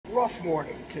rough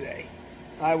morning today.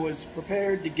 I was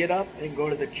prepared to get up and go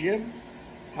to the gym.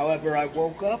 However, I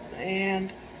woke up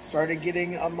and started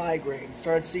getting a migraine.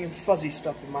 Started seeing fuzzy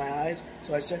stuff in my eyes.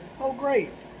 So I said, oh great,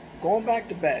 going back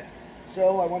to bed.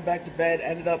 So I went back to bed,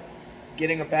 ended up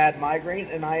getting a bad migraine,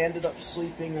 and I ended up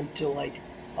sleeping until like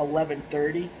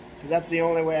 11:30, because that's the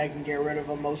only way I can get rid of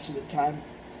them most of the time.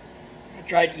 I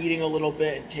tried eating a little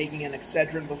bit and taking an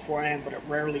Excedrin beforehand, but it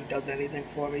rarely does anything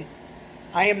for me.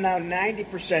 I am now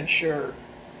 90% sure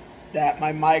that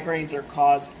my migraines are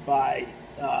caused by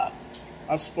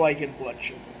a spike in blood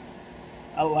sugar.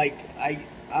 I'm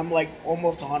like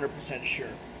almost 100% sure,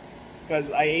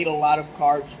 because I ate a lot of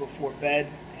carbs before bed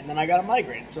and then I got a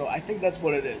migraine. So I think that's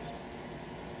what it is.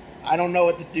 I don't know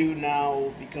what to do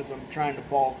now because I'm trying to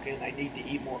bulk and I need to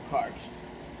eat more carbs.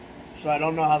 So I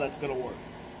don't know how that's going to work.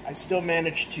 I still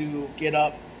managed to get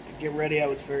up and get ready. I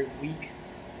was very weak,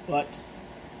 but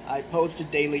I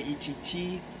posted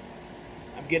DailyETT.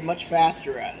 I'm getting much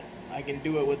faster at it. I can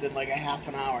do it within like a half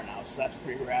an hour now, so that's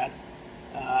pretty rad.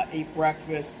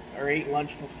 Ate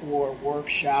lunch before work,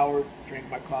 showered,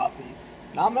 drank my coffee.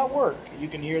 Now I'm at work. You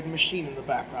can hear the machine in the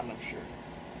background, I'm sure.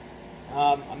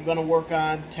 I'm going to work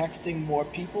on texting more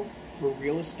people for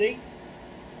real estate.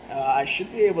 I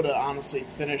should be able to honestly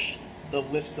finish the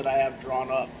list that I have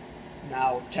drawn up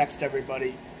now, text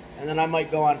everybody, and then I might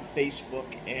go on Facebook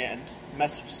and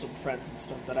message some friends and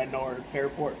stuff that I know are in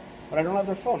Fairport, but I don't have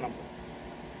their phone number.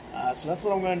 So that's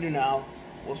what I'm going to do now.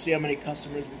 We'll see how many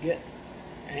customers we get,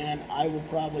 and I will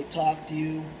probably talk to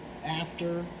you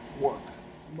after work.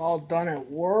 I'm all done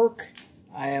at work.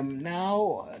 I am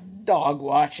now dog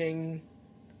watching.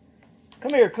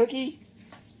 Come here, Cookie.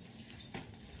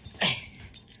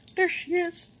 There she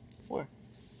is. Where?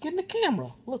 Get in the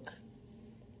camera. Look.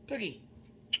 Cookie.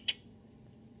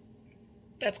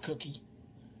 That's Cookie.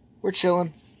 We're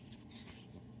chilling.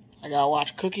 I gotta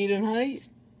watch Cookie tonight.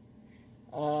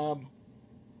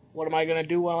 What am I gonna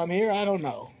do while I'm here? I don't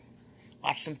know.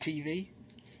 Watch some TV.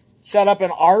 Set up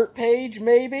an art page,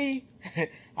 maybe?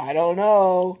 I don't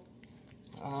know.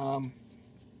 I'm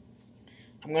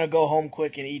gonna go home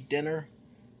quick and eat dinner.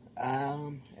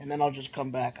 And then I'll just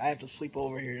come back. I have to sleep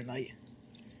over here tonight.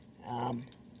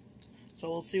 So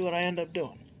we'll see what I end up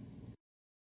doing.